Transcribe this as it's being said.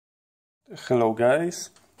Hello guys,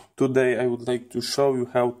 today I would like to show you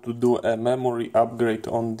how to do a memory upgrade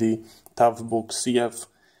on the Toughbook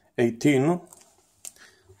CF-18.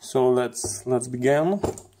 So let's begin.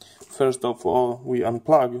 First of all, we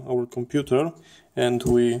unplug our computer and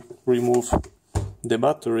we remove the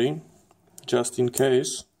battery just in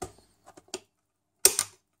case.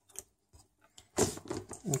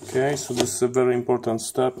 Okay, so this is a very important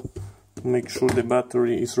step to make sure the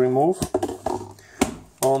battery is removed.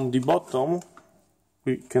 On the bottom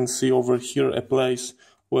we can see over here a place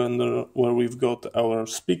where we've got our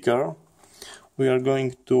speaker. We are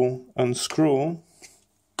going to unscrew.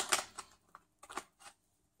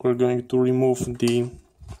 We're going to remove the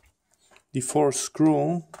 4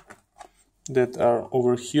 screws that are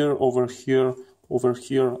over here, over here, over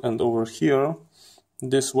here and over here.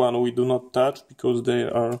 This one we do not touch because they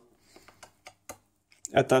are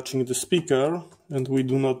attaching the speaker and we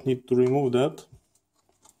do not need to remove that.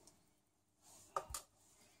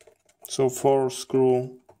 So 4 screws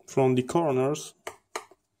from the corners.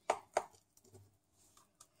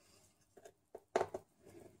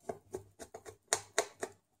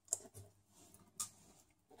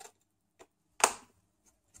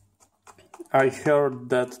 I heard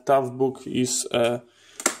that Toughbook is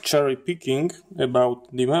cherry picking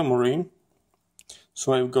about the memory.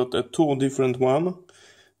 So I've got 2 different ones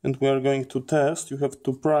and we are going to test. You have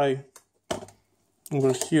to pry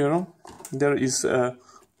over here. There is a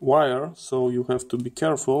wire, so you have to be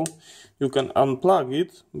careful. You can unplug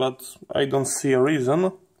it, but I don't see a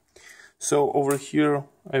reason. So over here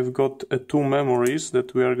I've got 2 memories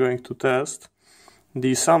that we are going to test.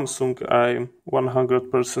 The Samsung, I'm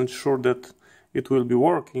 100% sure that it will be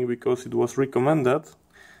working because it was recommended,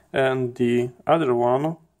 and the other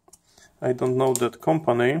one, I don't know that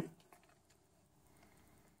company.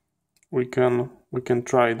 We can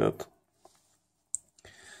try that.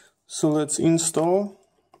 So let's install.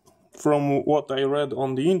 From what I read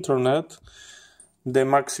on the internet, the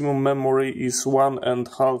maximum memory is 1.5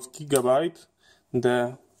 GB.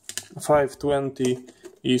 The 520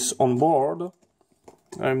 is on board.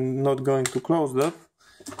 I'm not going to close that.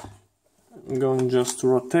 I'm going just to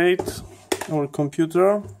rotate our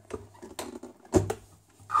computer.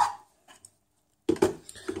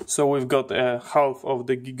 So we've got a half of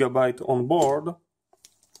the gigabyte on board.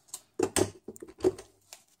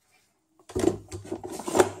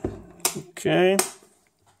 Okay,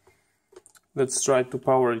 let's try to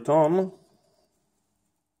power it on.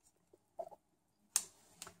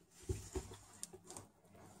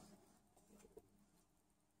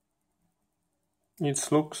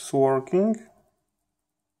 It looks working.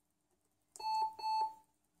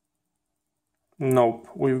 Nope,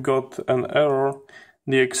 we've got an error.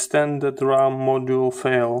 The extended RAM module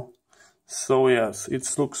failed. So yes,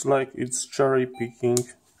 it looks like it's cherry picking.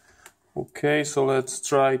 Okay, so let's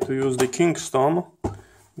try to use the Kingston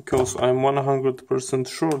because I'm 100%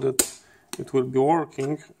 sure that it will be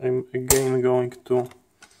working. I'm again going to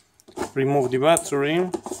remove the battery.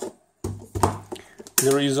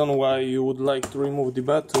 The reason why you would like to remove the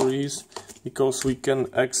battery is because we can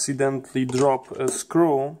accidentally drop a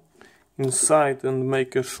screw inside and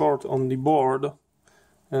make a short on the board,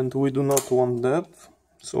 and we do not want that.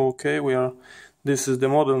 So okay, this is the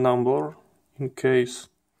model number in case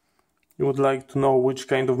you would like to know which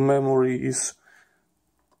kind of memory is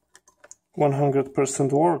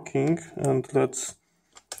 100% working, and let's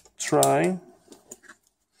try.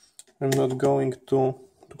 I'm not going to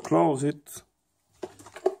close it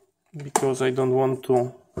because I don't want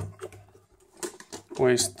to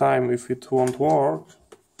waste time if it won't work.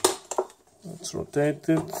 Let's rotate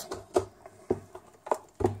it.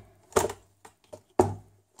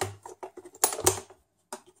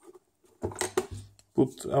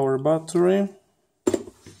 Put our battery,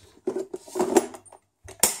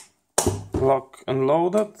 lock and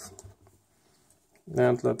load it,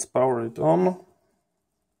 and let's power it on.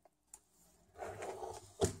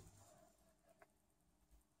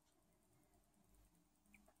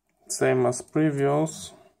 Same as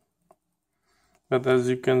previous, but as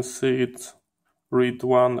you can see it read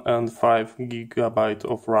 1.5 GB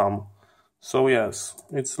of RAM. So yes,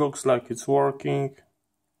 it looks like it's working.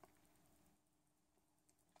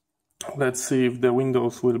 Let's see if the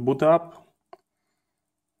Windows will boot up,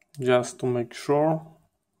 just to make sure.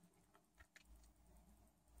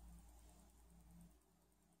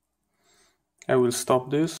 I will stop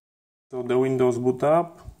this. So the Windows boot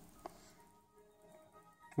up.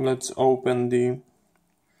 Let's open the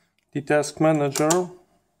task manager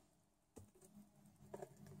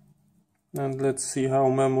and let's see how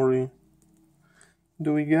memory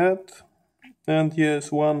do we get. And yes,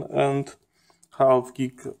 1.5 half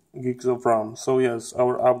gigs of RAM. So yes,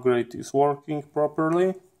 our upgrade is working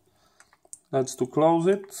properly. Let's close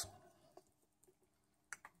it.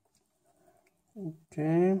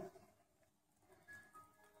 Okay.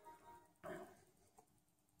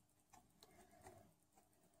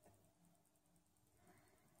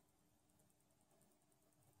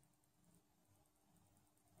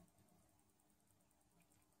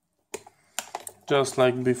 Just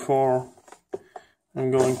like before,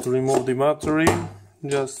 I'm going to remove the battery,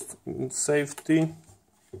 just in safety.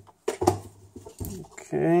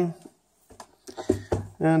 Okay.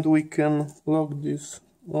 And we can lock this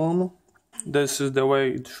on. This is the way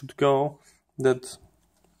it should go. That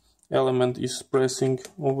element is pressing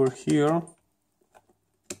over here.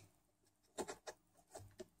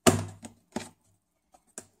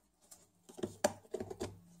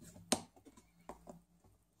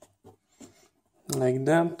 Like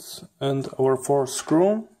that, and our fourth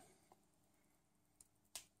screw.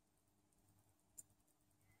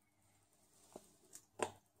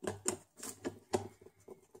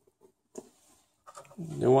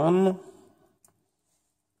 The one.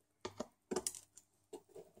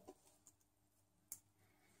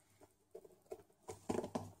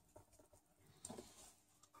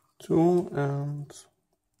 Two and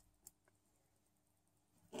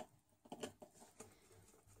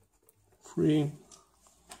three.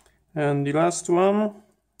 And the last one.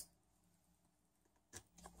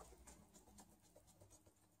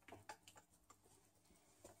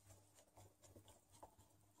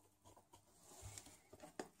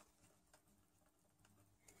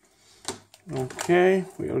 Okay,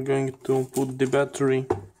 we are going to put the battery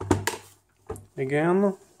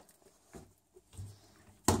again.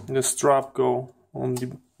 The strap go on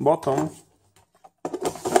the bottom.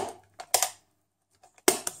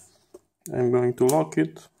 I'm going to lock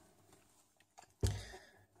it.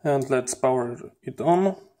 And let's power it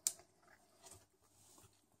on.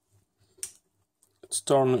 Let's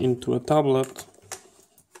turn into a tablet.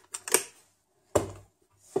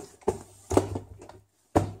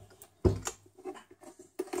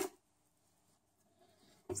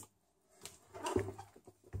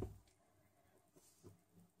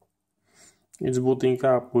 It's booting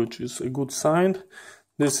up, which is a good sign.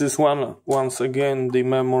 This is once again the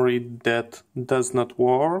memory that does not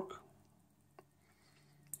work.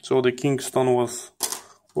 So the Kingston was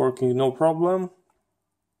working no problem.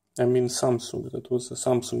 I mean Samsung, that was a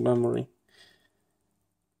Samsung memory.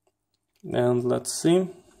 And let's see.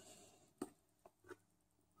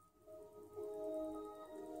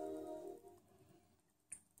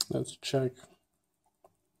 Let's check.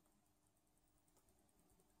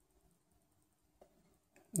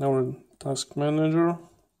 Our task manager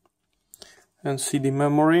and see the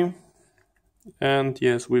memory. And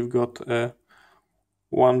yes, we've got a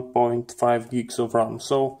 1.5 gigs of RAM.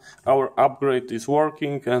 So our upgrade is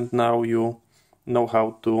working, and now you know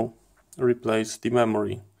how to replace the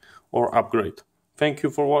memory or upgrade. Thank you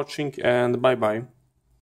for watching, and bye bye.